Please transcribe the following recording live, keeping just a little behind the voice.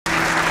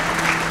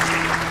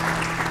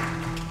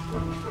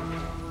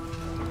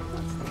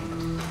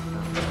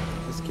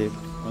landscape.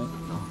 Right?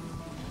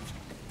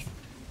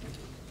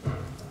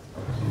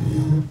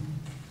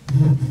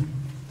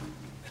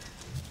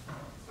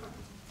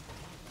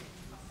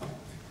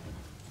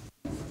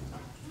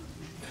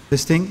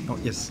 This thing? Oh,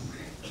 yes.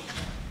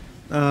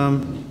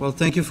 Well,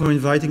 thank you for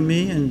inviting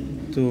me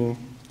and to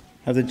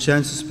have the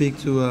chance to speak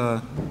to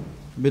a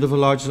bit of a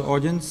larger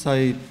audience.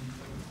 I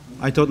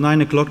thought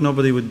 9 o'clock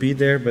nobody would be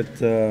there,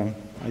 but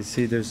I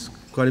see there's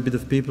quite a bit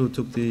of people who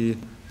took the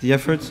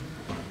effort.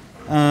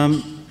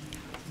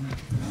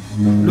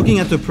 Looking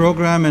at the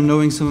program and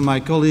knowing some of my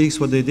colleagues,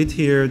 what they did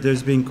here,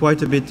 there's been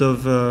quite a bit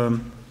of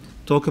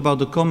talk about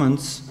the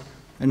commons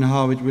and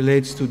how it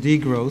relates to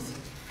degrowth.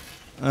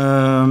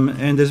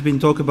 And there's been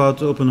talk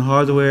about open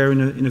hardware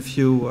in a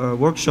few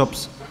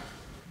workshops.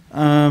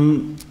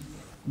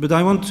 But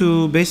I want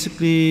to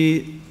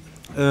basically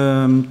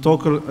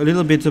talk a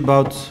little bit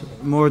about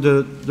more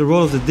the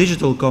role of the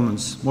digital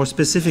commons, more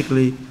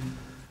specifically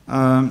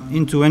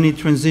into any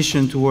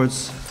transition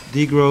towards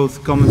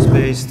degrowth,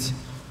 commons-based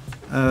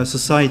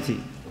society.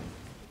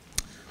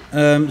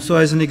 So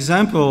as an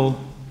example,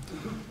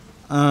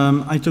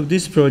 I took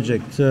this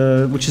project,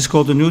 which is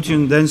called the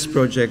Nutrient Dense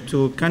Project,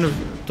 to kind of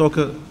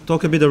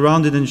talk a bit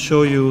around it and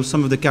show you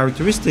some of the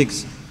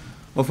characteristics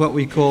of what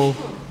we call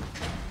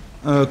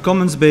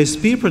commons-based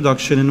peer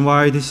production and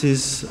why this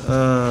is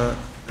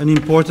an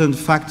important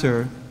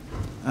factor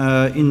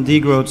in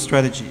degrowth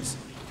strategies.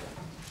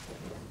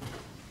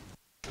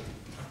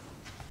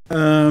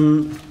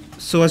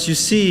 So as you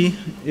see,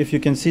 if you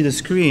can see the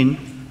screen,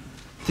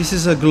 this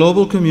is a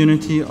global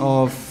community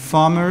of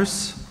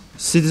farmers,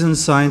 citizen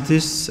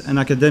scientists, and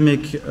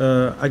academic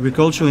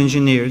agricultural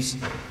engineers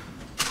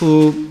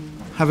who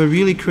have a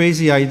really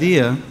crazy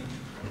idea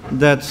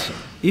that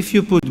if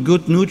you put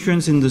good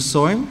nutrients in the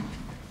soil,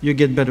 you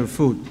get better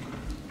food.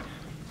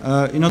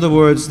 In other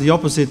words, the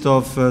opposite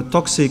of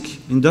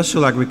toxic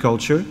industrial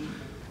agriculture.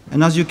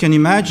 And as you can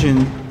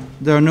imagine,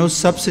 there are no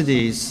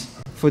subsidies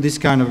for this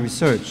kind of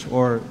research,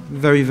 or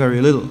very,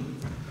 very little.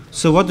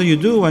 So what do you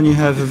do when you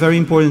have a very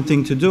important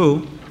thing to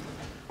do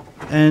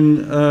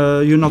and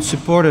you're not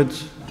supported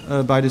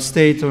by the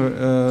state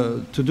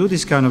or, to do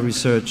this kind of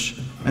research,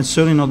 and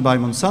certainly not by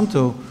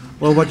Monsanto?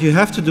 Well, what you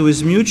have to do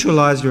is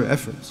mutualize your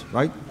efforts,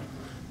 right?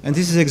 And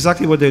this is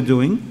exactly what they're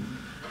doing.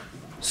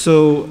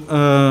 So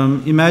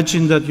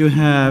imagine that you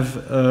have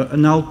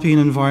an alpine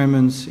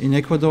environment in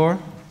Ecuador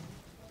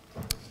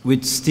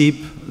with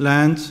steep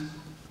land,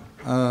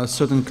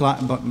 certain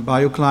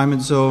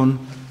bioclimate zone,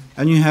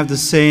 and you have the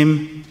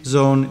same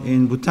zone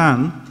in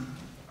Bhutan.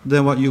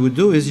 Then what you would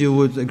do is you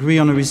would agree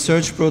on a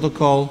research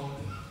protocol,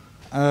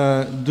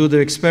 do the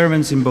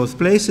experiments in both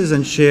places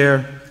and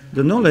share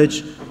the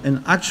knowledge,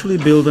 and actually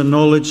build a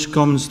knowledge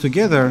commons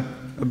together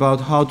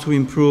about how to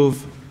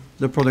improve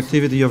the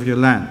productivity of your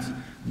land.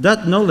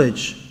 That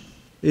knowledge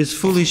is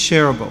fully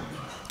shareable.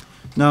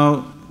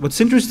 Now, what's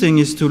interesting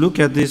is to look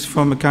at this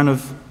from a kind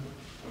of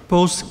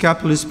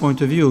post-capitalist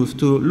point of view,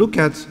 to look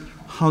at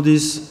how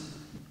this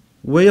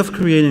way of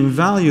creating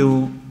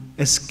value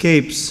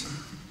escapes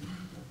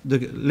the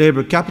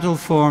labor capital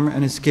form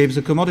and escapes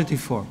the commodity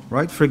form,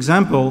 right? For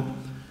example,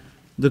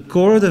 the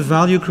core of the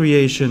value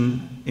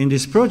creation in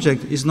this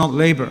project is not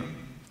labor.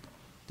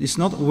 It's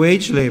not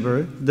wage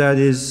labor that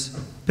is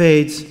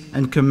paid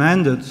and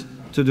commanded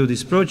to do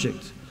this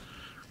project.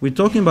 We're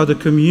talking about a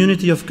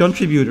community of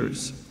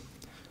contributors.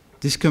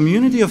 This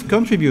community of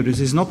contributors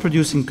is not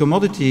producing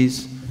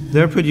commodities,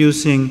 they're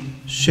producing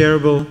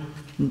shareable,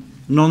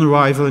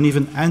 non-rival, and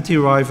even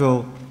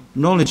anti-rival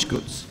knowledge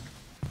goods.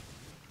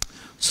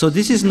 So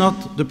this is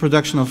not the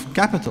production of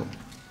capital.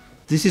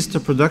 This is the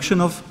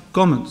production of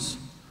commons.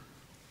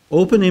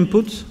 Open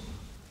input,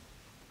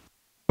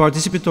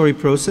 participatory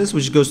process,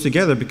 which goes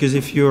together, because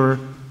if you're,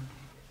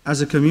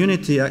 as a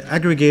community,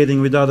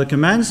 aggregating without a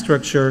command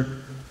structure,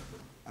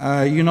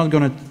 you're not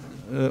going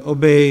to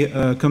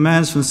obey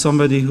commands from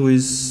somebody who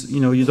is,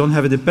 you don't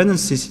have a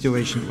dependency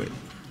situation with.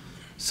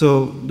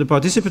 So the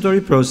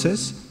participatory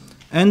process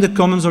and the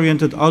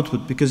commons-oriented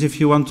output, because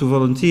if you want to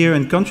volunteer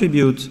and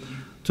contribute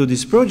to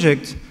this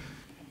project,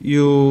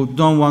 you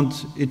don't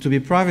want it to be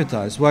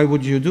privatized. Why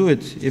would you do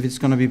it if it's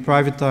going to be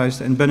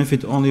privatized and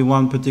benefit only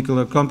one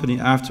particular company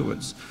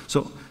afterwards?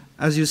 So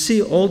as you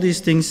see, all these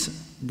things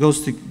go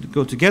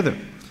together.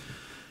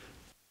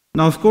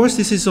 Now, of course,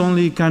 this is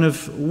only kind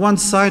of one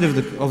side of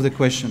the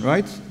question,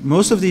 right?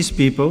 Most of these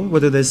people,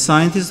 whether they're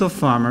scientists or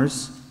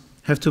farmers,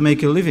 have to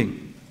make a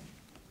living.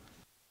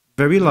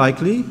 Very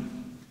likely,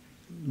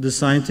 the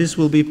scientists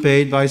will be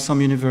paid by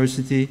some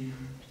university,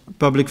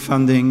 public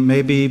funding,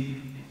 maybe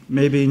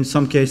in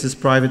some cases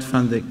private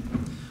funding.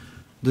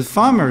 The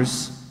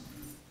farmers,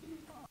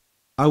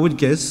 I would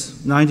guess,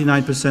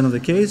 99% of the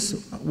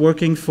case,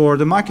 working for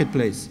the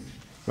marketplace,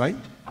 right?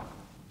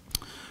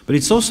 But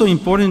it's also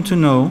important to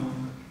know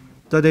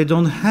that they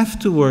don't have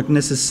to work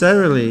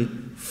necessarily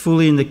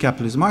fully in the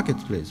capitalist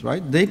marketplace,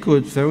 right? They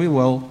could very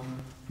well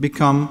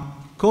become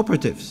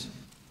cooperatives.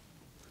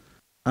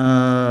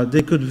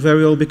 They could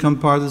very well become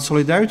part of the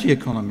solidarity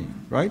economy,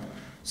 right?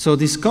 So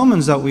these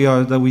commons that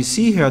we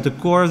see here at the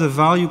core of the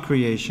value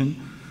creation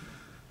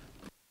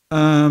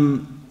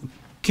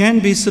can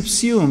be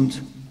subsumed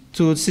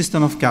to a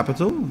system of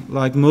capital,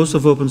 like most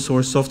of open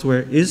source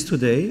software is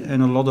today,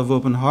 and a lot of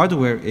open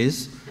hardware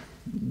is.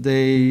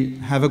 They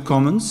have a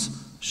commons,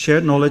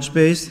 shared knowledge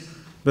base,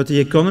 but the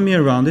economy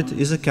around it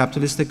is a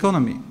capitalist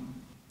economy.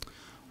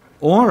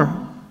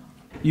 Or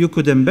you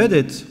could embed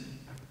it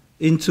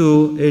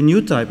into a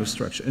new type of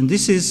structure. And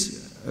this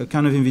is a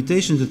kind of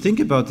invitation to think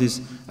about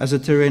this as a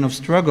terrain of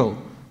struggle,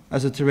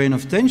 as a terrain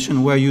of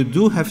tension, where you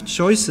do have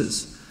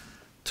choices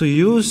to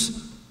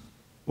use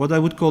what I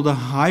would call the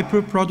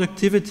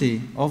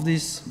hyper-productivity of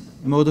this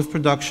mode of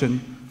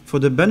production for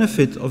the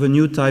benefit of a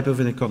new type of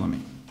an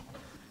economy.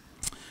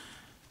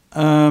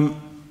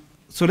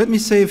 So let me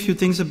say a few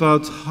things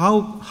about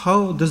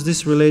how does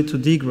this relate to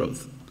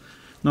degrowth.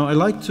 Now I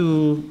like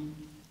to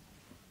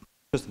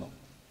just no.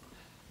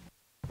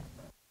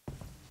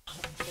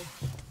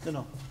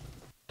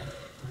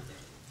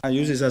 I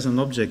use this as an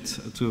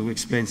object to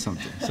explain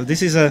something. So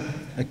this is a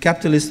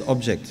capitalist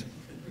object,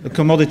 a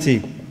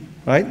commodity,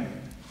 right?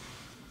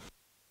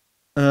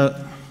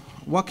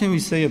 What can we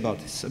say about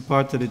this,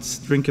 apart that it's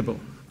drinkable?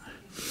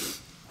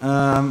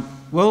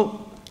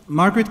 Well,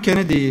 Margaret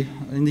Kennedy,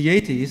 in the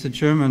 80s, a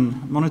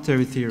German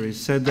monetary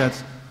theorist, said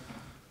that,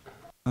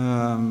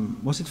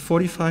 was it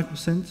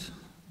 45%?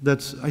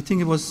 That, I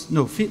think it was,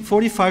 no,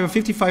 45 or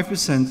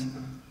 55%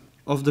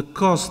 of the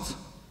cost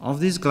of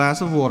this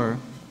glass of water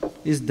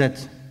is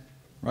debt,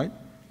 right?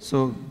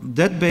 So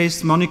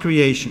debt-based money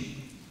creation,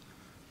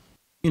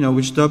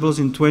 which doubles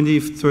in 20,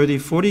 30,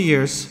 40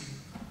 years,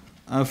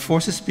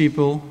 forces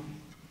people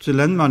to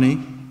lend money,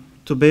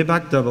 to pay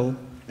back double,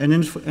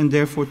 and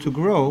therefore to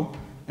grow,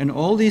 and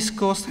all these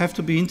costs have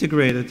to be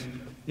integrated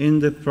in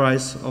the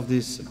price of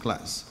this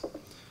glass.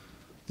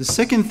 The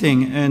second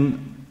thing,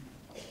 and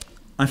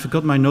I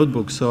forgot my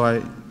notebook, so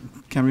I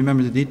can't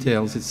remember the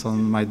details, it's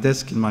on my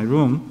desk in my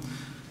room,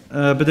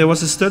 but there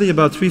was a study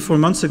about 3-4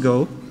 months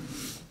ago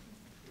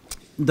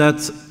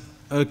that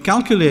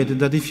calculated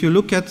that if you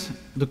look at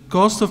the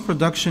cost of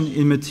production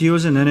in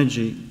materials and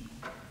energy,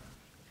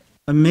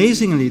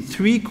 amazingly,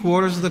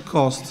 3/4 of the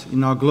cost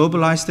in our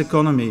globalized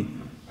economy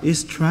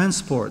is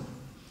transport.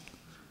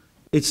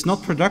 It's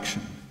not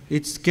production.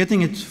 It's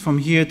getting it from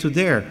here to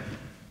there.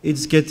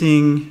 It's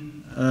getting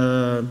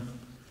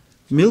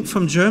milk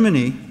from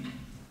Germany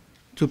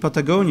to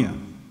Patagonia,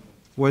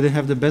 where they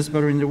have the best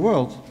butter in the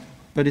world,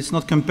 but it's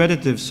not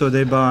competitive, so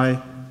they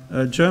buy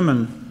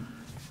German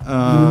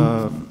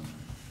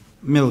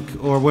milk.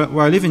 Or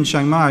where I live in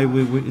Chiang Mai,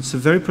 it's a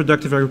very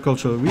productive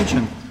agricultural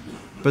region,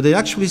 but they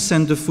actually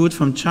send the food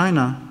from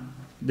China,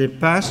 they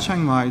pass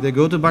Chiang Mai, they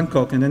go to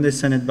Bangkok, and then they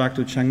send it back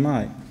to Chiang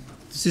Mai.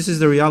 This is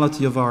the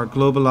reality of our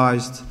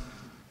globalized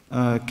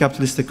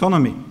capitalist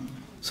economy.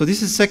 So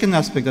this is the second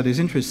aspect that is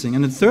interesting.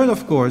 And the third,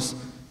 of course,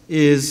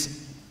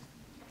 is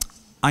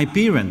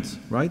IP rent,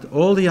 right?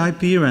 All the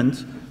IP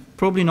rent,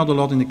 probably not a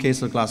lot in the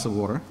case of a glass of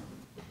water.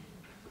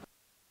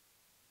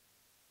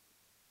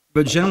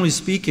 But generally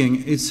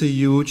speaking, it's a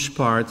huge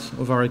part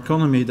of our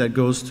economy that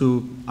goes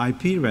to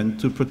IP rent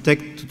to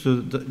protect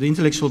the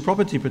intellectual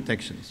property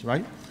protections,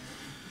 right?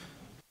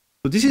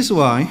 So this is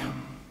why,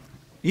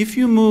 if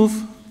you move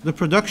the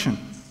production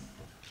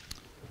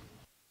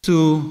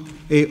to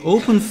an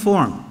open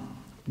form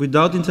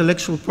without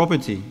intellectual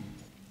property,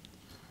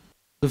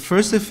 the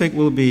first effect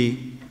will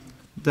be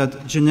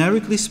that,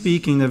 generically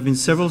speaking, there have been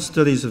several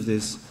studies of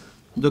this,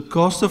 the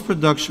cost of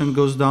production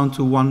goes down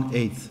to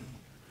 1/8.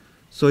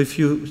 So if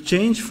you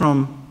change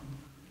from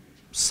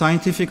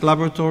scientific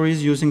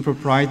laboratories using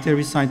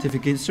proprietary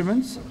scientific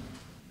instruments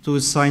to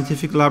a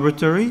scientific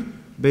laboratory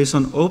based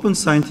on open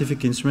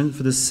scientific instruments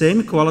for the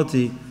same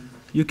quality,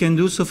 you can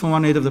do so for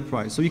 1/8 of the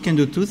price. So you can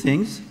do two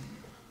things: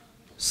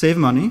 save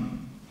money,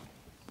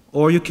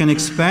 or you can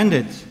expand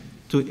it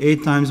to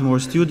 8 times more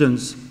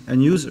students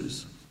and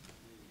users.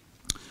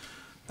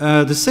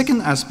 The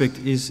second aspect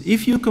is,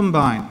 if you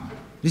combine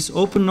this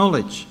open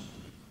knowledge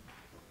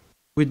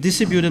with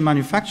distributed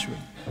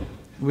manufacturing,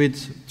 with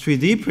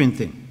 3D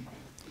printing,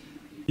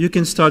 you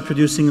can start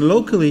producing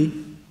locally,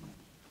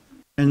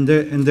 and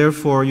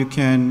therefore you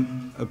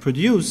can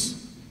produce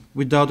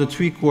without the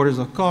 3/4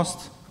 of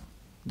cost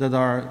that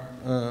are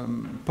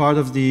part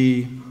of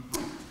the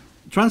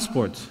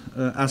transport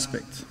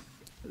aspect.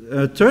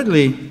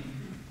 Thirdly,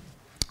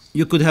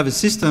 you could have a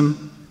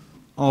system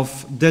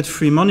of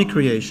debt-free money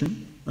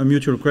creation, a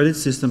mutual credit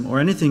system, or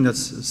anything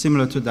that's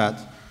similar to that,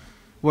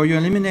 where you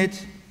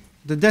eliminate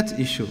the debt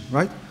issue,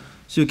 right?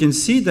 So you can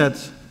see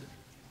that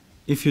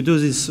if you do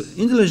this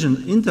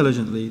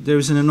intelligently, there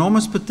is an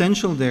enormous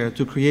potential there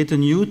to create a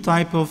new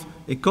type of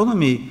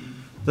economy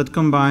that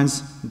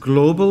combines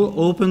global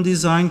open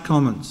design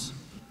commons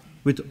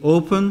with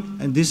open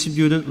and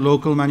distributed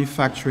local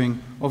manufacturing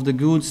of the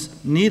goods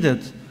needed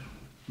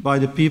by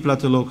the people at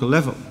the local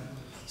level.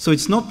 So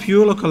it's not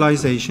pure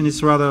localization,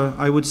 it's rather,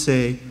 I would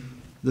say,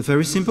 the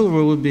very simple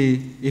rule would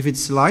be, if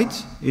it's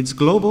light, it's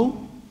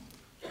global,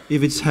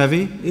 if it's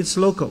heavy, it's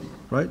local,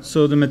 right?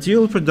 So the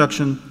material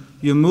production,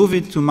 you move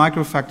it to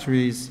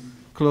microfactories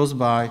close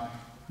by,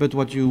 but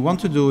what you want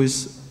to do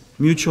is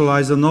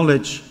mutualize the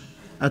knowledge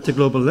at the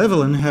global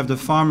level and have the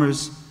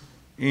farmers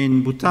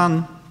in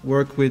Bhutan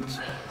work with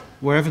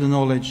wherever the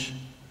knowledge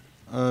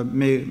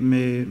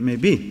may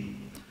be,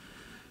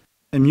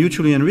 and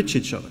mutually enrich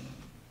each other.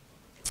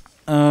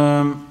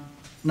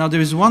 Now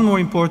there is one more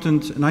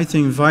important and I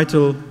think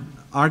vital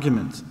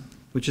argument,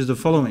 which is the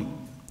following.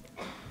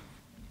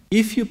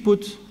 If you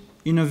put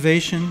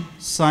innovation,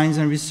 science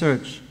and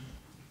research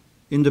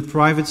in the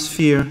private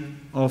sphere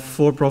of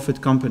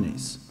for-profit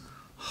companies,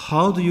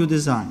 how do you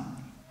design?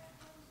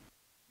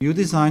 You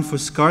design for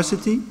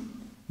scarcity,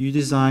 you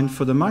design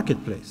for the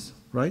marketplace,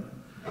 right?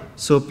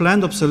 So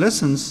planned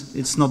obsolescence,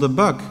 it's not a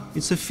bug,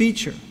 it's a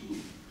feature.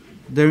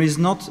 There is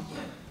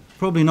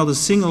probably not a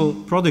single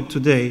product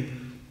today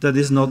that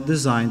is not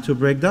designed to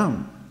break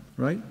down,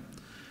 right?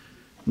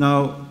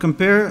 Now,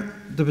 compare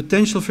the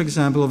potential, for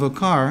example, of a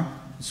car.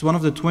 It's one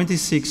of the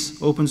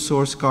 26 open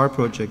source car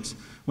projects.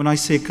 When I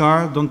say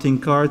car, don't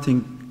think car,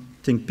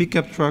 think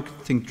pickup truck,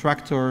 think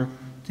tractor,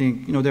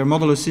 think, there are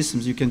modular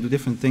systems, you can do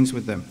different things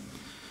with them.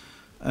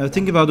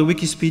 Think about the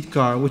WikiSpeed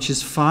car, which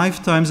is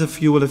 5 times as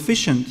fuel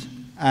efficient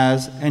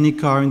as any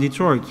car in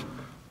Detroit.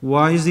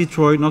 Why is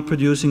Detroit not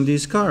producing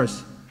these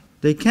cars?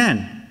 They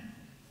can.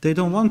 They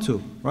don't want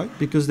to, right?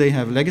 Because they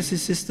have legacy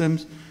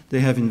systems, they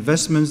have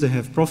investments, they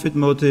have profit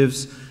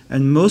motives,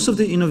 and most of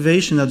the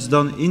innovation that's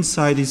done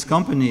inside these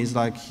companies,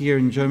 like here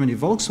in Germany,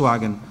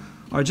 Volkswagen,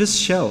 are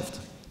just shelved.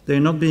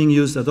 They're not being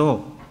used at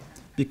all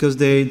because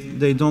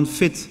they don't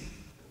fit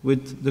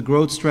with the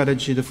growth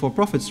strategy, the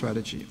for-profit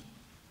strategy.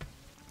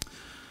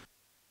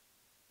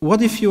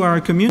 What if you are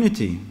a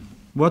community?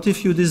 What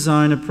if you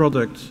design a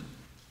product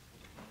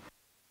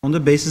on the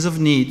basis of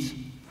need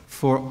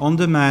for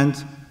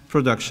on-demand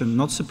production,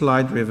 not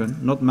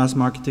supply-driven, not mass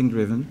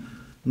marketing-driven,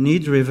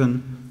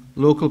 need-driven,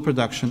 local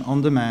production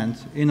on demand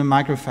in a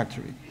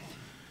microfactory?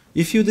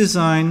 If you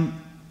design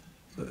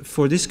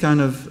for this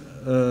kind of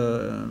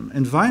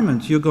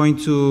environment, you're going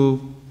to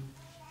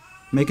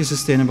make a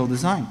sustainable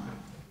design.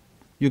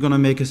 You're going to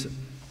make a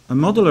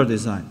modular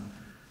design.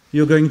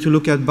 You're going to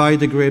look at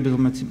biodegradable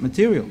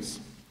materials.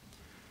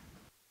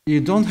 You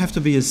don't have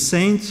to be a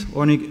saint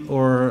or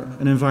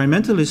an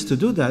environmentalist to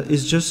do that. It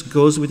just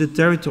goes with the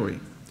territory.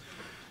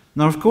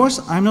 Now, of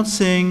course, I'm not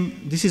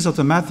saying this is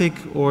automatic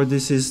or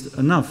this is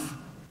enough.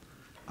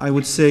 I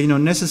would say,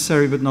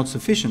 necessary but not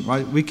sufficient,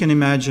 right? We can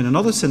imagine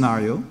another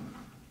scenario,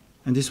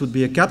 and this would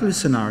be a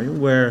capitalist scenario,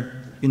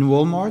 where in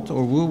Walmart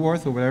or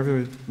Woolworth or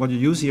whatever what you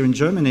use here in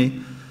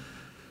Germany,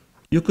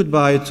 you could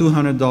buy a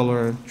 $200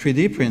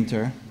 3D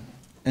printer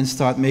and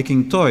start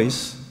making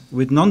toys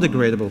with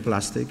non-degradable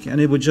plastic, and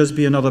it would just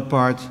be another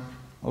part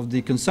of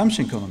the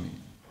consumption economy,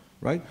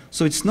 right?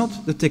 So it's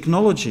not the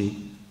technology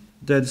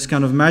that's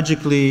kind of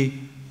magically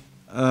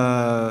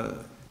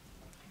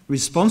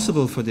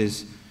responsible for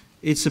this.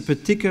 It's a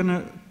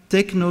particular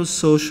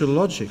techno-social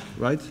logic,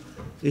 right?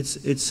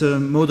 It's a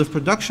mode of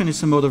production,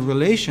 it's a mode of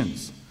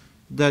relations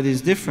that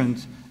is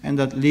different and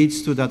that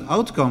leads to that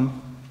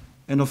outcome.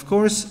 And of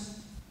course,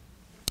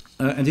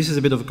 and this is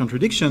a bit of a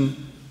contradiction,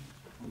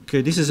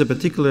 okay, this is a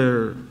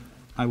particular,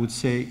 I would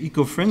say,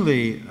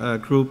 eco-friendly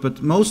group,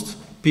 but most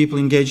people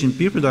engaged in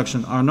peer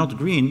production are not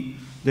green,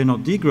 they're not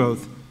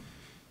degrowth.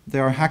 They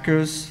are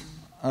hackers,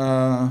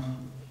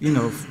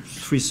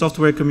 free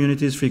software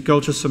communities, free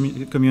culture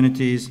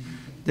communities.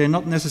 They're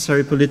not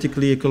necessarily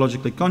politically,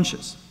 ecologically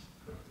conscious.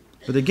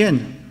 But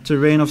again,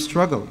 terrain of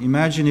struggle.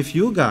 Imagine if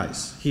you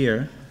guys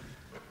here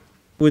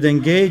would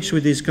engage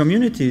with these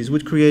communities,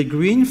 would create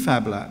green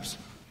fab labs,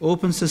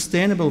 open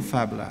sustainable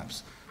fab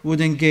labs, would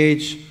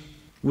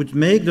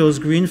make those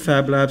green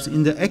fab labs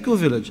in the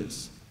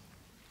eco-villages,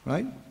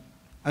 right?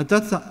 At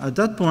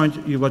that point,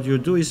 what you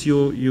do is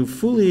you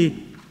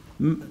fully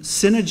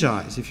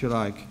synergize, if you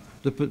like,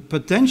 the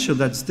potential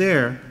that's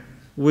there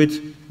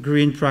with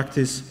green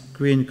practice,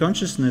 green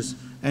consciousness,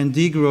 and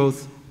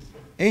degrowth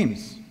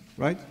aims,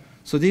 right?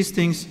 So these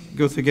things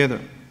go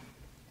together.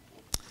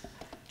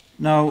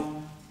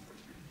 Now,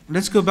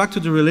 let's go back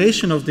to the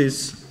relation of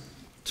this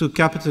to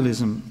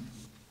capitalism.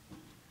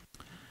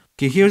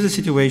 Okay, here's the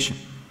situation.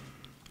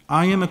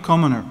 I am a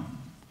commoner.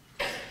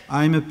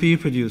 I am a peer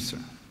producer.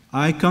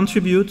 I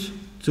contribute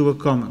to a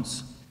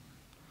commons.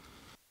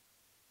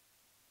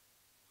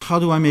 How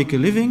do I make a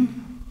living?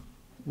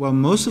 Well,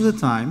 most of the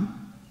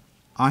time,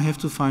 I have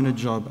to find a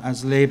job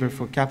as labor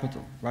for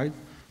capital, right?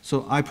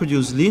 So I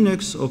produce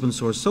Linux, open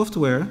source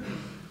software,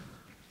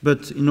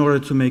 but in order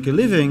to make a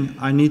living,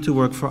 I need to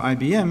work for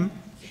IBM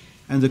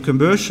and the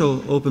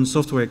commercial open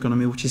software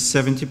economy, which is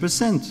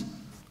 70%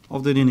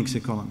 of the Linux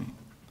economy.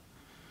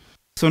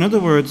 So in other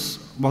words,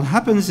 what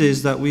happens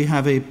is that we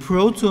have a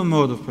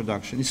proto-mode of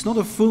production. It's not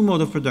a full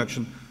mode of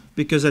production,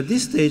 because at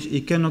this stage,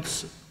 it cannot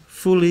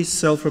fully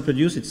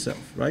self-reproduce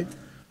itself, right?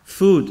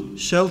 Food,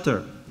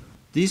 shelter,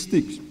 these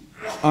things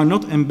are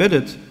not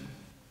embedded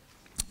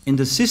in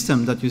the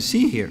system that you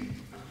see here.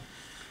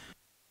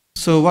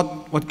 So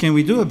what can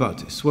we do about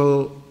this?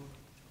 Well,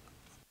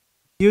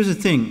 here's the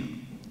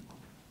thing.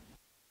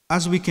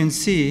 As we can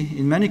see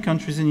in many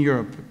countries in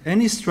Europe,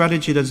 any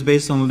strategy that's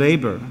based on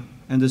labor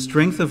and the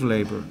strength of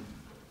labor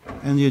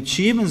and the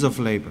achievements of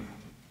labor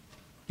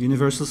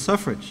universal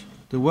suffrage,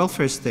 the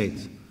welfare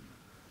state.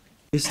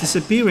 It's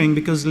disappearing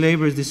because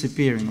labor is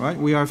disappearing, right?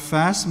 We are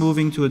fast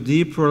moving to a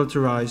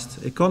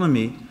deproletarialized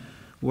economy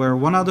where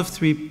one of the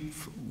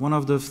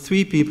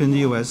three people in the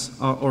US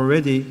are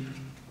already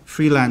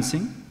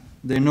freelancing.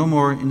 They're no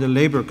more in the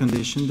labor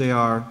condition. They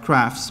are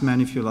craftsmen,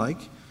 if you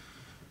like.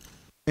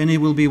 And it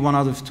will be 1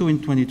 out of 2 in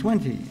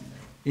 2020.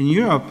 In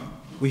Europe,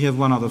 we have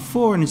 1 out of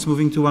 4, and it's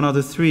moving to 1 out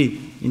of 3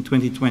 in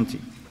 2020.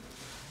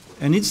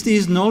 And it's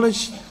these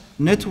networked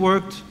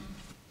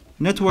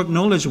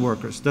knowledge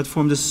workers that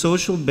form the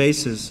social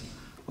basis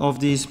of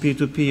these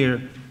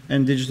peer-to-peer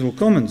and digital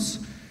commons.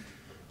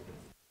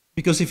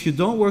 Because if you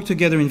don't work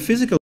together in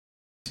physical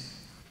ways,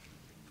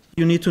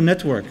 you need to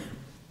network.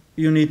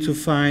 You need to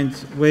find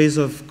ways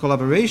of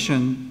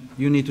collaboration.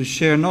 You need to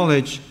share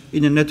knowledge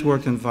in a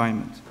networked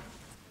environment.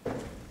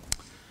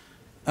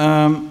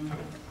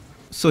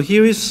 So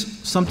here is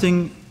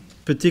something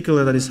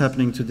particular that is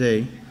happening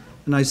today.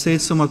 And I say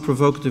it somewhat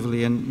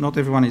provocatively, and not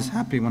everyone is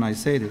happy when I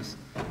say this.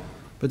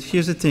 But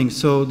here's the thing.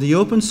 So the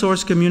open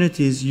source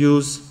communities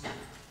use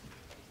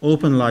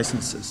open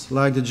licenses,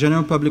 like the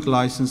general public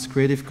license,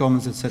 Creative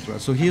Commons, etc.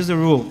 So here's the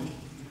rule.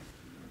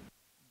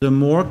 The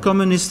more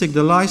communistic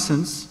the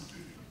license,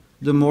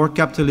 the more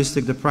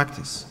capitalistic the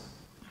practice,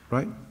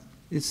 right?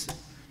 It's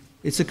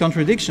a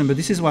contradiction, but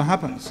this is what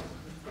happens.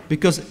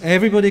 Because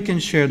everybody can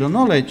share the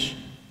knowledge,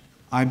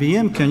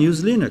 IBM can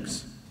use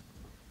Linux.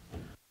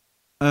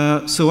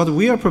 So what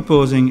we are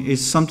proposing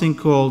is something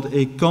called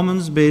a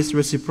commons-based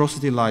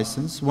reciprocity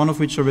license, one of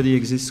which already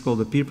exists, called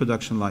the peer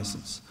production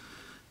license.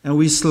 And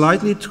we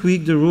slightly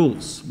tweak the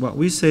rules. What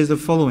we say is the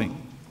following.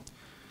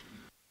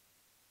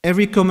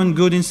 Every common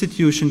good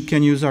institution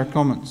can use our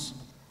commons.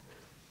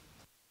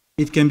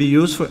 It can be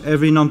used for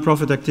every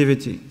non-profit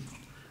activity.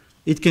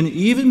 It can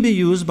even be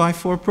used by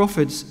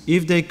for-profits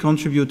if they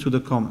contribute to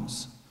the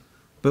commons.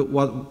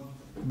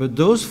 But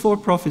those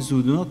for-profits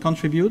who do not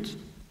contribute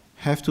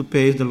have to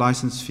pay the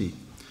license fee.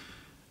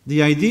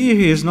 The idea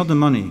here is not the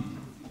money,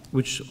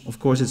 which of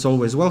course is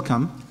always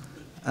welcome,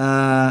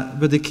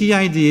 but the key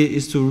idea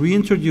is to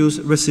reintroduce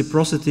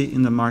reciprocity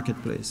in the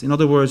marketplace. In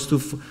other words, to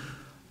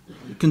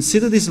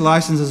consider this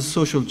license as a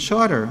social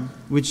charter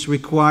which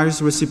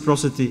requires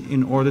reciprocity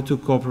in order to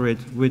cooperate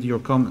with your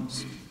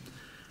commons.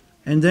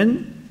 And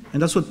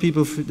that's what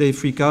people, they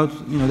freak out,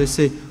 they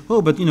say,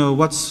 oh, but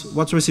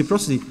what's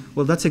reciprocity?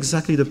 Well, that's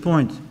exactly the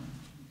point.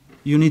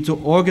 You need to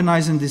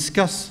organize and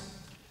discuss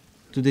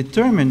to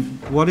determine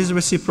what is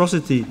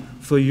reciprocity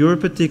for your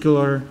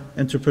particular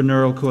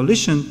entrepreneurial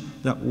coalition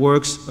that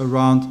works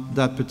around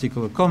that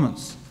particular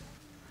commons.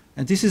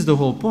 And this is the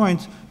whole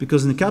point,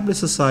 because in a capitalist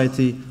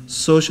society,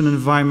 social and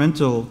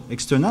environmental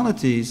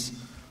externalities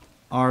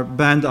are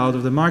banned out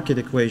of the market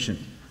equation.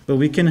 But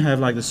we can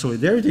have like the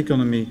solidarity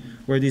economy,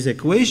 where these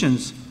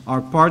equations are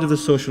part of the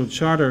social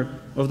charter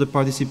of the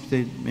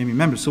participating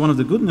members. So one of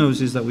the good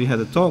news is that we had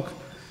a talk,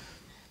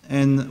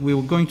 and we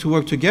were going to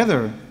work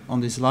together on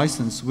this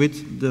license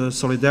with the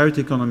solidarity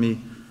economy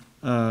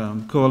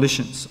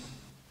coalitions.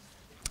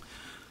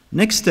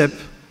 Next step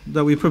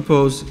that we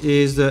propose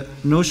is the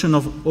notion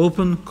of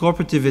open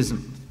corporativism.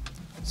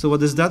 So what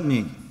does that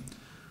mean?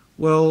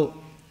 Well,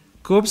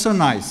 corps are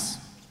nice.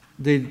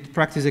 They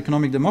practice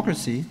economic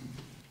democracy,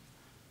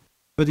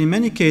 but in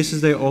many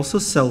cases they're also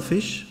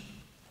selfish.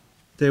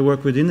 They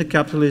work within the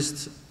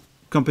capitalist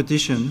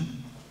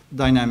competition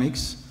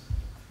dynamics.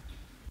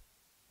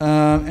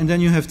 And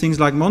then you have things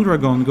like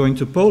Mondragon going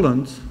to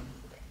Poland,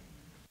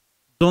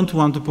 don't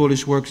want the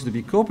Polish workers to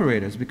be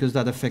cooperators because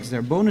that affects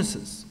their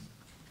bonuses.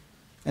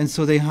 And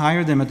so they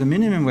hire them at the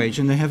minimum wage,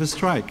 and they have a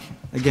strike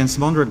against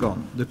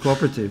Mondragon, the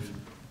cooperative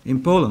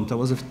in Poland. That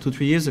was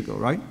 2-3 years ago,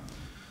 right?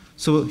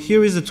 So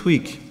here is a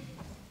tweak.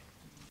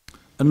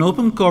 An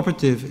open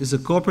cooperative is a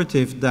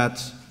cooperative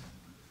that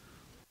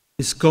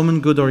is common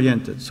good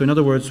oriented. So in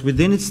other words,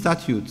 within its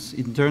statutes,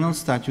 internal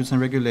statutes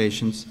and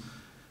regulations,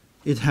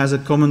 it has a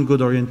common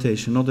good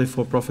orientation, not a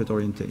for-profit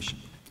orientation.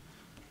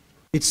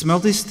 It's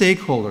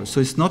multi-stakeholder, so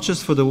it's not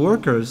just for the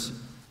workers.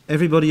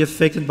 Everybody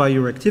affected by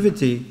your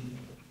activity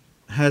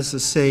has a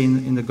say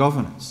in the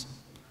governance.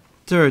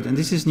 Third, and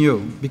this is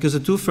new, because the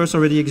two first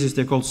already exist,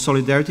 they're called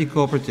solidarity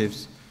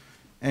cooperatives,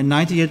 and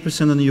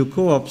 98% of the new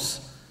co-ops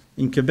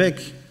in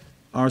Quebec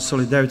are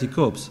solidarity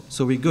co-ops,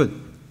 so we're good.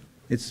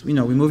 It's,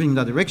 we're moving in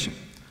that direction.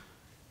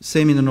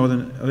 Same in the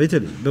northern of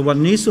Italy. But what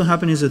needs to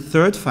happen is a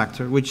third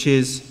factor, which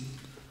is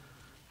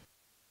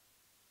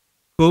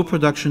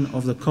co-production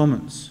of the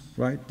commons,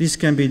 right? This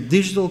can be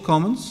digital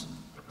commons,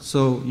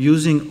 so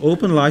using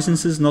open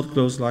licenses, not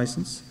closed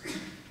license.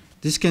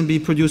 This can be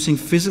producing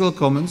physical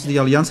commons. The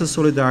Alianza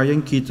Solidaria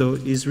in Quito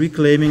is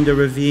reclaiming the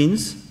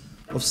ravines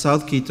of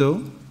South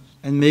Quito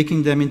and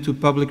making them into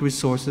public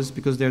resources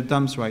because they're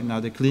dumps right now.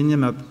 They're cleaning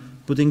them up,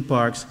 putting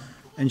parks,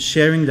 and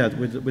sharing that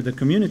with the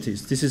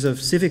communities. This is a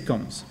civic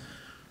commons.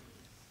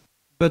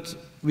 But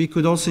we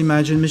could also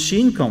imagine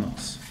machine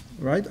commons,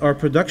 right? Our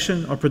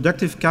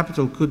productive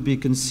capital could be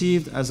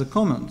conceived as a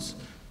commons.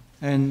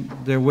 And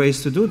there are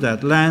ways to do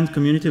that. Land,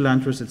 community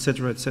land trusts,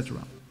 etc., etc.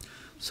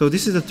 So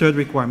this is the third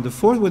requirement. The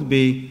fourth would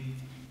be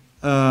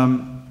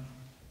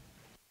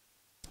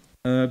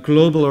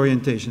global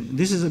orientation.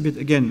 This is a bit,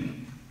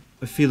 again,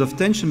 a field of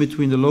tension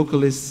between the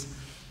localists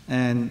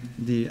and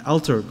the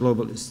ultra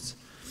globalists.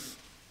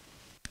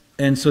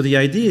 And so the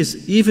idea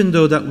is, even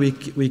though that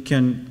we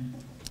can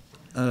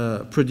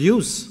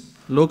produce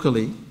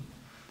locally,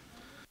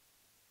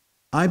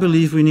 I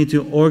believe we need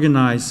to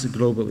organize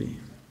globally,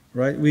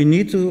 right? We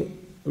need to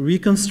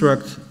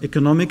reconstruct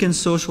economic and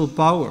social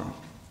power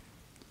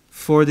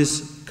for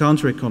this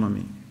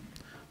counter-economy.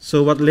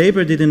 So what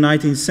labor did in the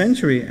 19th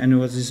century, and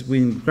what is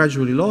being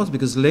gradually lost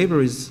because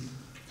labor is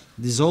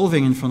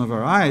dissolving in front of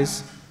our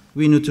eyes,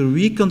 we need to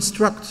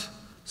reconstruct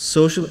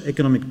social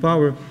economic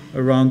power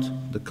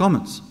around the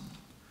commons.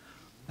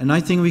 And I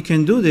think we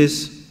can do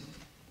this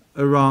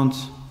around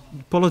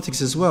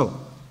politics as well.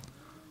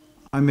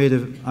 I'm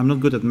not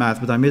good at math,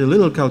 but I made a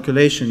little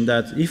calculation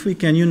that if we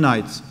can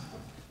unite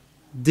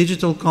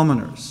digital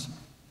commoners,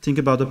 think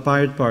about the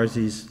pirate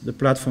parties, the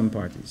platform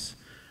parties,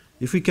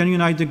 if we can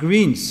unite the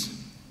Greens,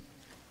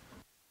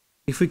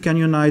 if we can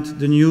unite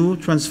the new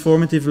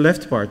transformative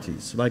left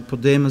parties, like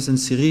Podemos and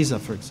Syriza,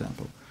 for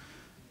example,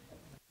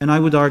 and I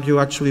would argue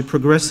actually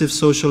progressive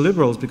social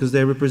liberals, because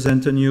they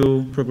represent the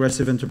new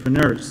progressive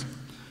entrepreneurs,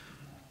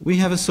 we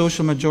have a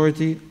social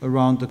majority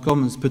around the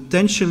commons,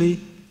 potentially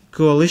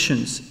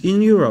coalitions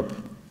in Europe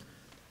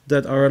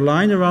that are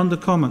aligned around the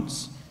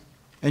commons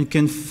and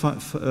can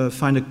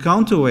find a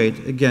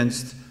counterweight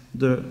against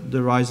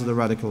the rise of the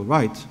radical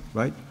right?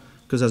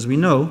 Because as we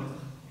know,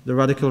 the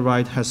radical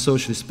right has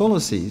socialist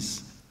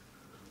policies,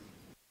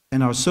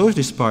 and our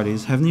socialist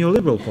parties have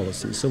neoliberal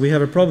policies. So we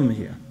have a problem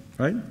here,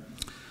 right?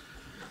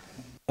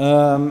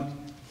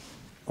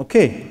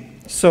 Okay,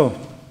 so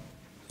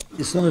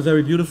it's not a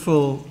very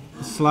beautiful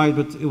slide,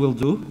 but it will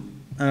do.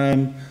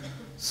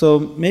 So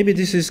maybe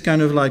this is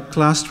kind of like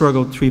class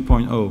struggle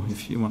 3.0,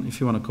 if you want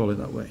to call it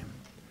that way.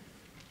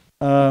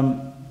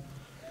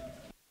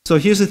 So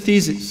here's the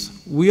thesis.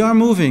 We are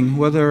moving,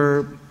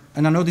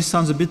 and I know this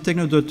sounds a bit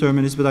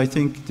techno-determinist, but I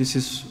think this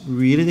is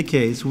really the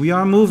case. We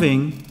are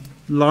moving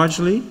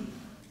largely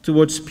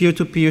towards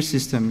peer-to-peer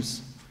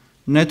systems,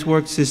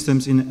 network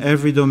systems in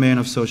every domain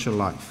of social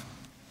life.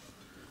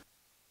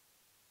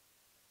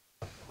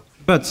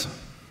 But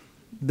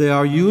there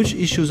are huge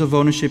issues of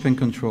ownership and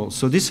control.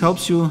 So this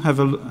helps you have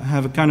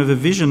a kind of a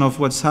vision of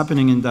what's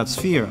happening in that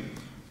sphere.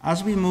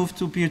 As we move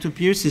to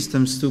peer-to-peer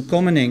systems, to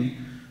commoning,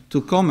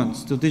 to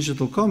commons, to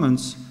digital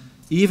commons,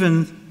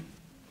 even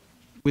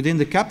within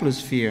the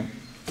capitalist sphere,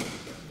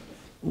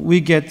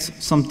 we get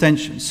some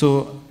tension.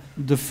 So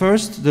the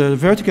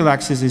vertical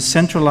axis is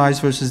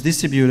centralized versus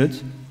distributed,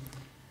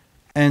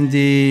 and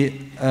the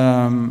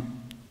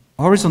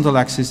horizontal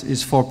axis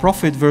is for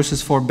profit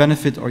versus for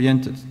benefit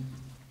oriented.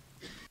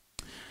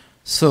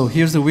 So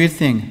here's the weird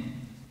thing.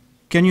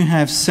 Can you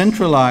have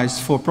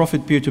centralized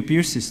for-profit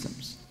peer-to-peer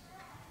systems?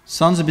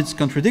 Sounds a bit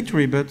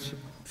contradictory, but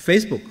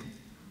Facebook.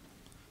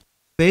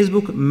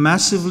 Facebook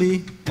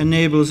massively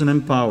enables and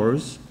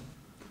empowers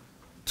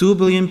 2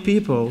 billion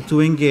people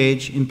to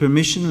engage in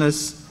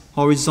permissionless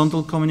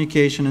horizontal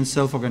communication and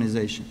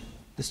self-organization.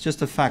 It's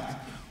just a fact.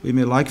 We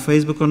may like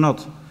Facebook or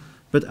not,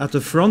 but at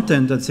the front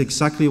end, that's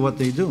exactly what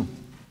they do.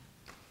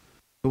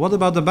 But what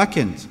about the back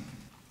end?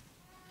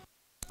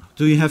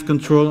 Do you have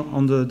control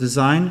on the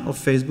design of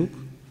Facebook?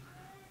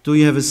 Do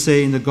you have a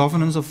say in the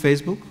governance of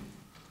Facebook?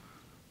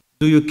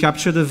 Do you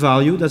capture the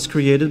value that's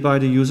created by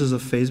the users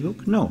of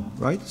Facebook? No,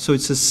 right? So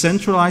it's a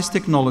centralized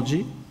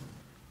technology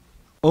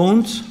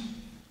owned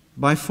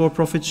by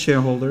for-profit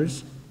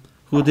shareholders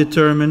who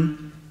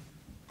determine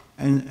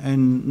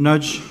and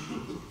nudge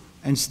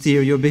and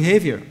steer your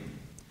behavior.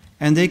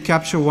 And they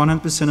capture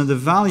 100% of the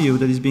value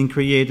that is being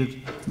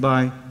created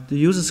by the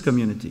users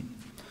community.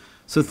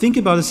 So think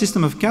about a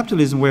system of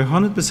capitalism where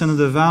 100% of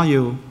the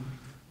value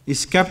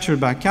is captured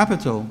by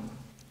capital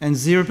and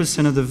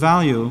 0% of the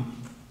value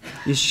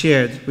is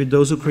shared with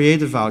those who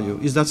create the value.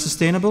 Is that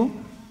sustainable?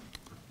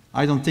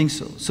 I don't think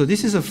so. So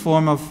this is a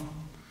form of,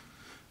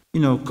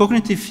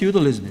 cognitive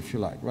feudalism, if you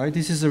like, right?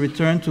 This is a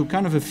return to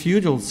kind of a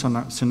feudal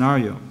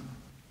scenario.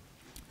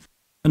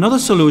 Another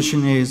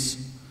solution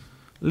is,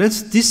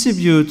 let's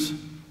distribute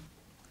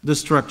the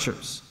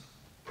structures,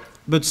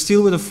 but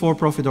still with a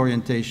for-profit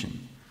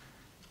orientation.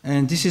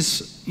 And this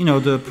is,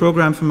 the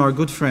program from our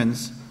good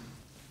friends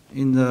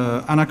in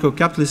the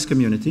anarcho-capitalist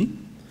community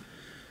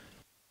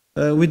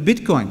with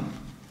Bitcoin,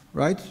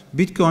 right?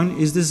 Bitcoin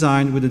is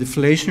designed with a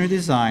deflationary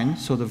design,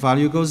 so the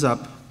value goes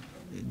up,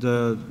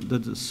 the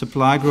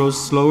supply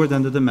grows slower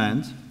than the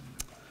demand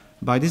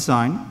by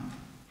design.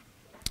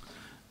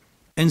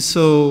 And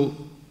so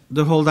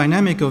the whole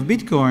dynamic of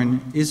Bitcoin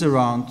is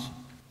around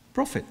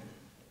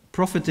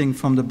profiting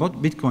from the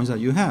Bitcoins that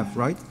you have,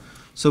 right?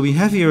 So we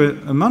have here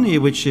a money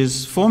which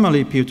is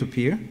formally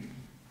peer-to-peer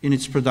in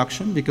its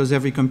production, because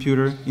every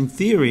computer, in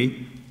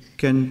theory,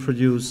 can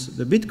produce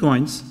the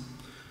Bitcoins.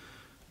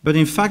 But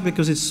in fact,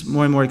 because it's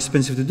more and more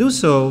expensive to do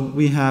so,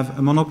 we have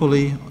a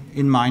monopoly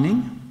in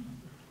mining.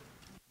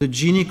 The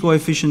Gini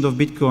coefficient of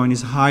Bitcoin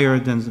is higher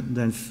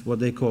than what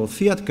they call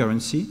fiat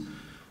currency.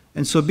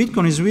 And so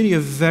Bitcoin is really a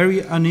very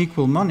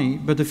unequal money,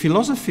 but the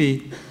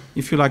philosophy,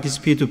 if you like, is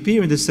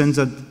peer-to-peer in the sense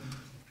that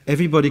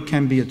everybody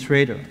can be a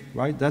trader,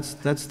 right? That's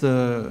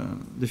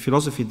the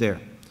philosophy there.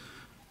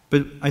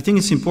 But I think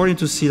it's important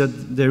to see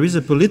that there is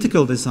a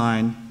political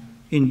design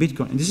in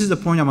Bitcoin. And this is the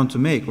point I want to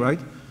make, right?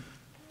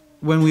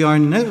 When we are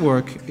in a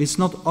network, it's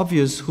not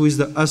obvious who is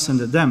the us and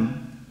the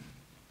them,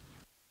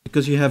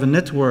 because you have a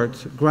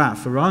networked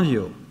graph around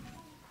you.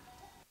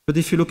 But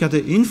if you look at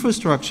the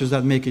infrastructures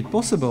that make it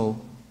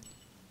possible,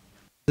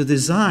 the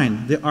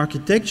design, the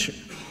architecture,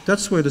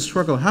 that's where the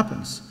struggle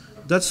happens.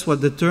 That's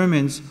what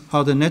determines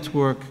how the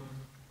network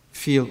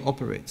field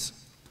operates.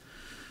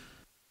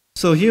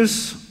 So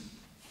here's,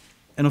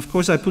 and of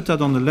course I put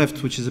that on the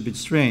left, which is a bit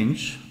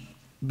strange,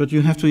 but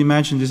you have to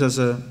imagine this as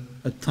a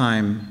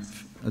time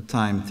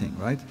thing,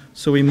 right?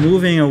 So we're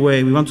moving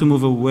away, we want to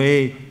move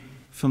away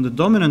from the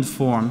dominant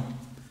form,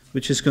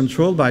 which is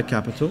controlled by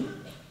capital,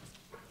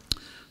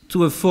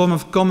 to a form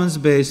of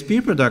commons-based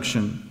peer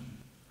production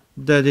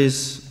that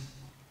is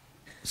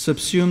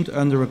subsumed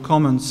under a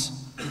commons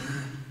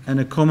and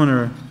a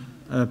commoner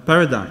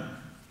paradigm.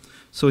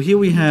 So here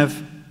we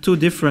have two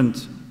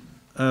different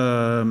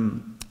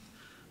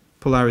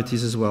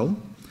polarities as well.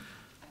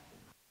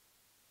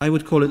 I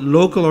would call it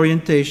local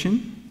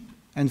orientation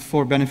and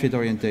for-benefit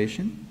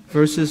orientation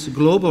versus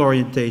global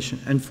orientation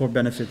and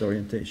for-benefit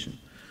orientation.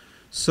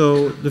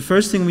 So the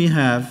first thing we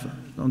have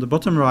on the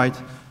bottom right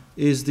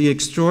is the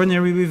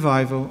extraordinary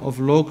revival of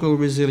local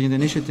resilient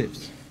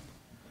initiatives.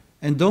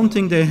 And don't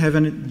think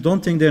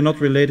they're not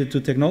related to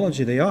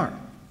technology, they are.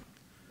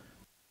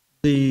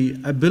 The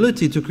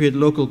ability to create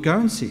local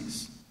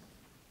currencies,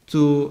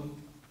 to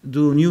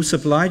do new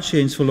supply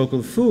chains for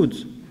local food,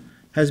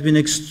 has been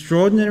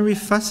extraordinarily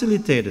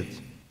facilitated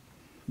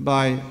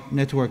by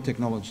network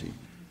technology.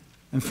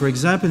 And for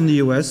example, in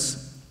the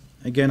US,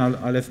 again,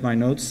 I left my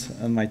notes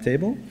on my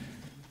table,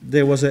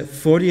 there was a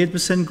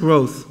 48%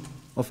 growth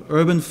of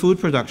urban food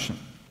production,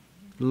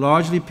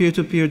 largely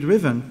peer-to-peer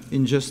driven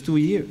in just 2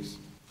 years.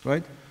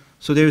 Right?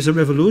 So there is a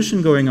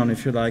revolution going on,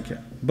 if you like,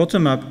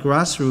 bottom-up,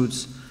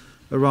 grassroots,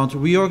 around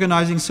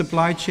reorganizing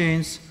supply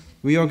chains,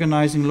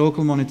 reorganizing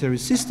local monetary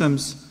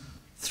systems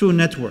through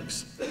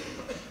networks,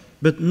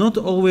 but not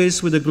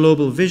always with a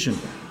global vision.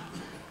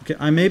 Okay,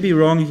 I may be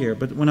wrong here,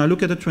 but when I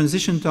look at the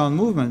transition town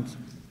movement,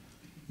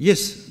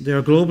 yes, they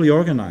are globally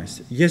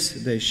organized. Yes,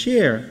 they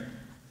share,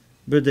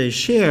 but they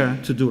share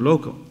to do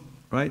local,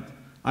 right?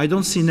 I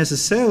don't see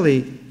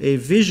necessarily a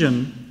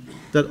vision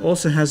that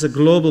also has a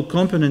global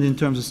component in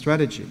terms of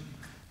strategy.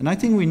 And I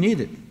think we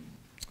need it.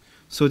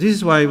 So this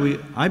is why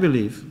I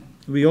believe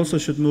we also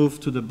should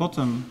move to the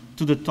bottom,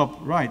 to the top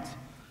right,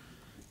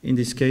 in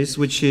this case,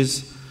 which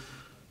is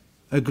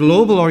a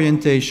global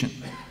orientation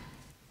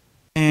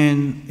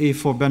and a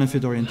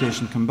for-benefit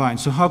orientation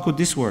combined. So how could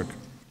this work?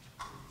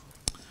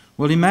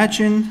 Well,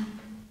 imagine,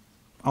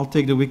 I'll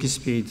take the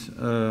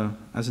Wikispeed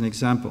as an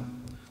example.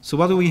 So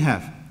what do we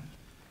have?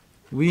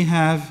 We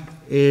have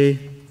a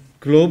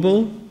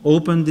global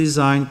open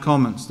design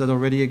commons that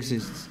already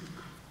exists.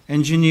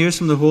 Engineers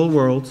from the whole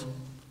world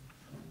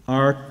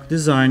are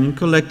designing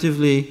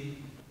collectively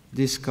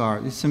this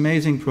car. It's an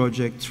amazing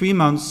project. 3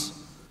 months,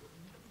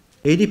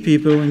 80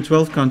 people in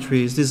 12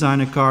 countries design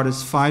a car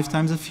that's 5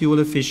 times as fuel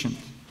efficient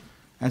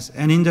as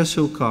an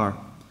industrial car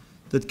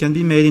that can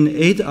be made in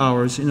 8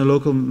 hours in a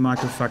local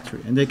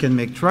microfactory. And they can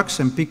make trucks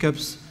and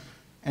pickups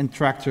and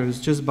tractors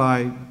just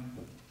by,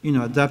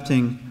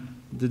 adapting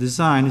the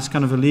design. It's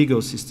kind of a Lego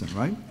system,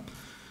 right?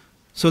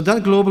 So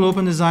that global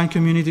open design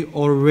community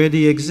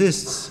already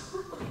exists.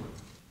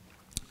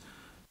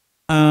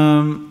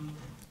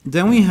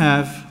 Then we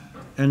have,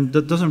 and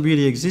that doesn't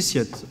really exist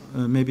yet,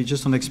 maybe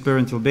just on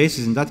experimental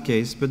basis in that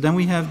case, but then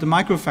we have the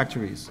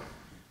microfactories.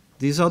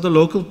 These are the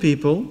local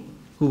people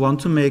who want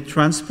to make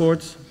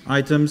transport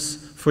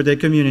items for their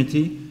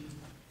community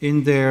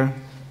in their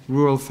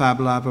rural fab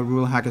lab or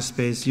rural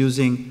hackerspace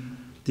using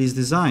these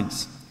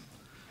designs.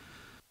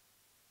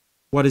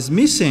 What is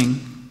missing,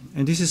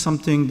 and this is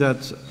something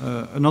that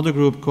another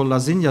group called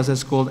Las Indias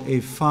has called a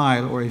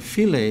file or a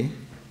fillet,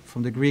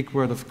 from the Greek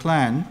word of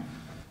clan,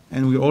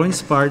 and we're all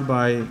inspired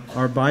by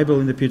our Bible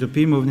in the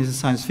peer-to-peer movement. It's a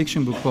science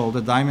fiction book called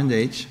The Diamond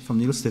Age from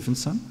Neil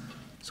Stephenson,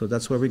 so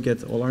that's where we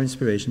get all our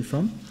inspiration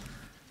from,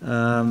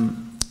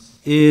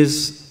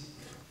 is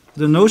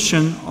the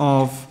notion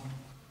of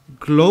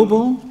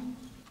global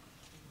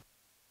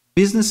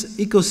business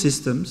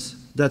ecosystems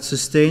that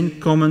sustain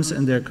commons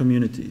and their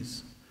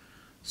communities.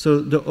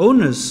 So the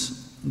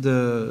onus,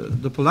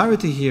 the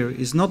polarity here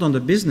is not on the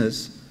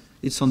business,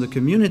 it's on the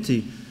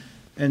community.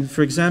 And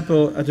for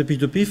example, at the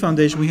P2P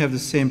Foundation, we have the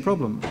same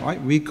problem, right?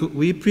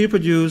 We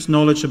pre-produce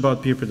knowledge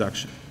about peer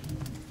production.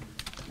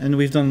 And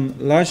we've done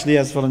largely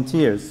as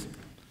volunteers.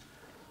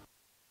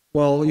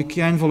 Well, you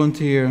can't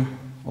volunteer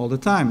all the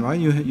time, right?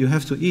 You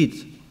have to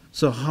eat.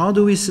 So how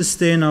do we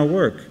sustain our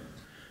work?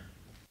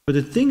 But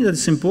the thing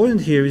that's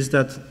important here is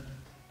that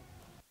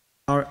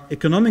our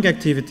economic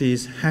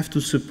activities have to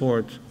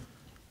support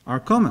our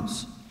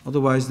commons.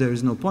 Otherwise, there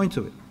is no point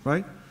to it,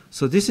 right?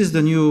 So this is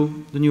the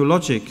new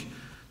logic.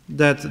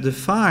 that the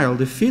file,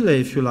 the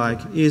fillet, if you like,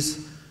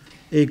 is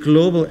a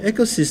global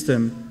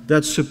ecosystem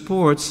that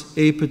supports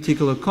a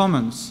particular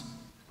commons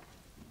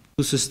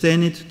to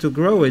sustain it, to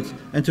grow it,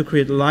 and to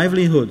create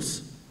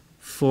livelihoods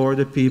for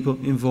the people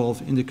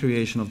involved in the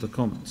creation of the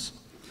commons.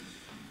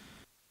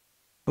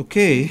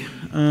 Okay,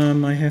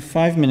 I have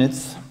 5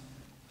 minutes,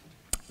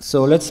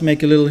 so let's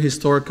make a little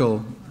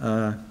historical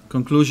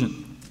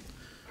conclusion.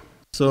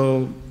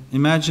 So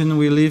imagine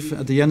we live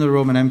at the end of the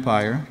Roman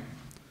Empire,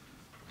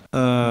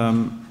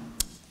 and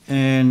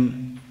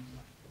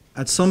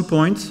at some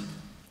point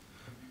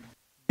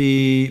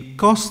the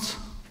cost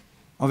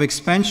of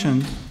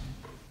expansion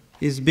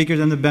is bigger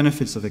than the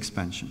benefits of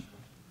expansion.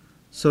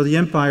 So the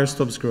empire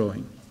stops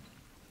growing.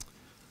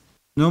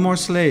 No more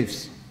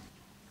slaves,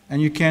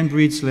 and you can't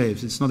breed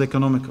slaves, it's not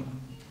economical.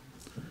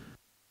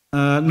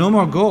 No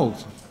more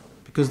gold,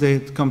 because they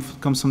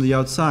comes from the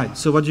outside.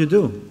 So what do you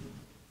do?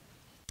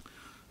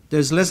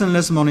 There's less and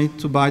less money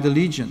to buy the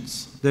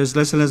legions. There's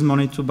less and less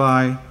money to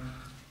buy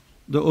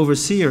the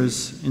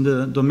overseers in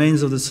the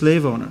domains of the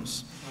slave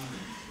owners.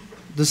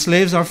 The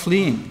slaves are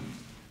fleeing.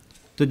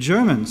 The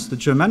Germans, the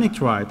Germanic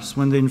tribes,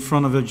 when they're in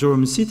front of a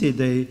German city,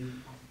 they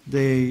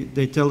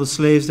tell the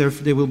slaves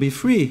they will be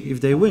free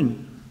if they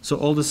win. So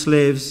all the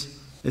slaves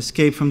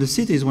escape from the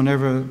cities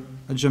whenever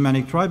a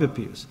Germanic tribe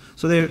appears.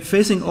 So they're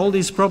facing all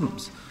these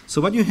problems.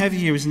 So what you have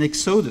here is an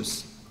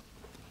exodus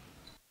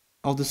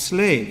of the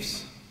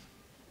slaves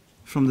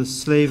from the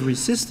slavery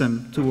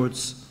system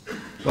towards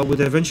what would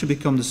eventually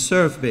become the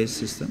serf-based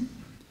system.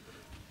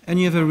 And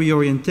you have a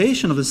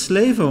reorientation of the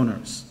slave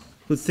owners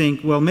who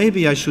think, well,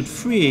 maybe I should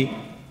free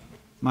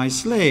my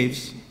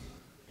slaves,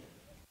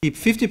 keep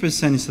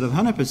 50% instead of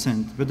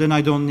 100%, but then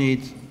I don't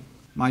need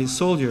my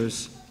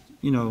soldiers,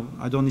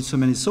 I don't need so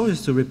many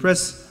soldiers to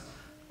repress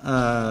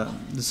the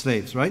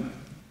slaves, right?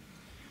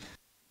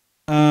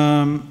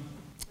 The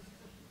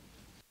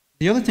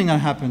other thing that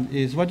happened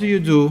is, what do you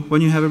do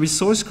when you have a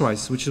resource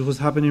crisis, which is what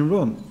happened in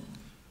Rome?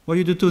 Well,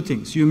 you do two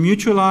things. You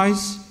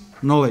mutualize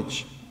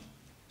knowledge.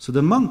 So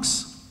the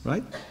monks,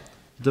 right?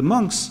 The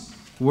monks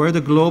were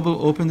the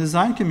global open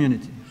design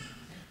community.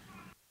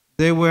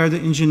 They were the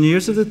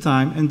engineers of the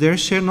time, and they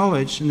shared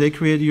knowledge, and they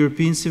created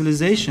European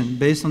civilization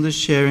based on the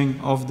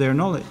sharing of their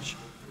knowledge.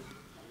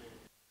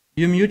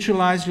 You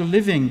mutualize your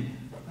living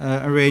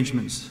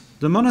arrangements.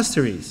 The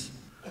monasteries,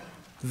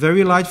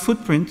 very light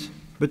footprint,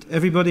 but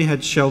everybody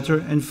had shelter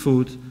and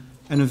food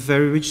and a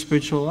very rich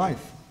spiritual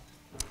life.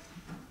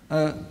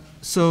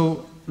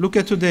 So look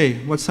at today,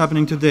 what's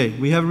happening today.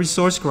 We have a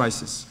resource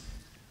crisis.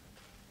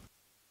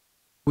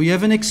 We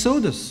have an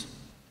exodus,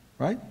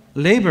 right?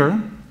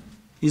 Labor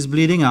is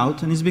bleeding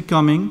out and is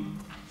becoming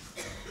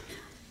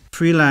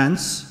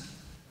freelance,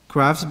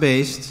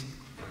 crafts-based,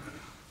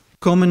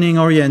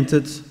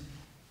 commoning-oriented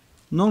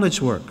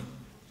knowledge work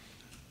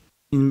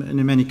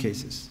in many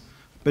cases.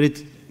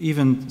 But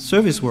even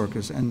service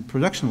workers and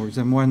production workers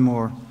have more and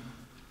more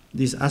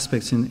these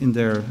aspects in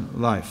their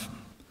life.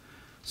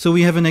 So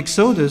we have an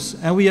exodus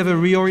and we have a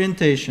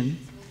reorientation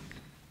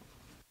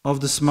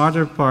of the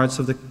smarter parts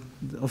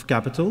of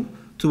capital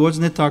towards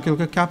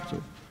netarchical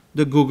capital.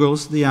 The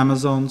Googles, the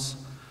Amazons,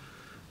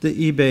 the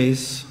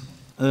eBays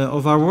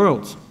of our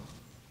world.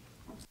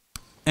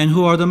 And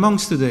who are the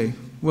monks today?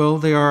 Well,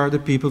 they are the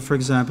people, for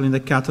example, in the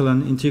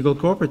Catalan Integral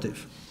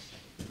Cooperative.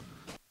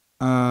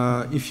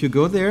 If you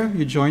go there,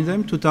 you join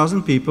them,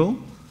 2,000 people,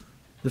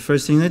 the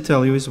first thing they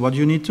tell you is what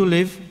you need to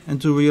live and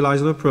to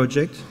realize the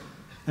project.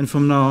 And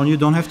from now on, you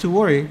don't have to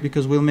worry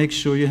because we'll make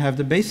sure you have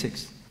the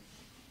basics.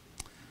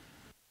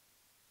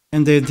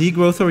 And they're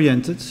degrowth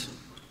oriented,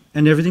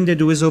 and everything they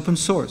do is open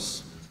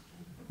source,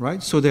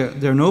 right? So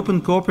they're an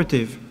open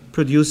cooperative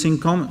producing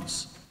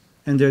commons,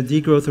 and they're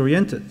degrowth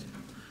oriented.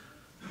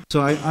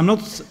 So I'm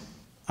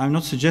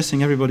not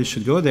suggesting everybody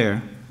should go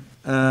there,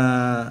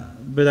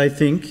 but I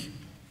think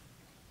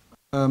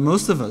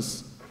most of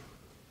us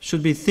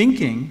should be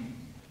thinking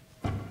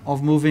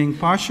of moving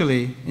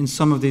partially in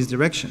some of these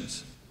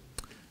directions,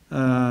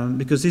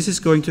 because this is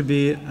going to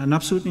be an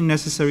absolutely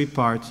necessary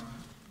part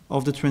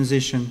of the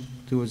transition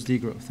towards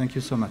degrowth. Thank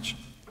you so much.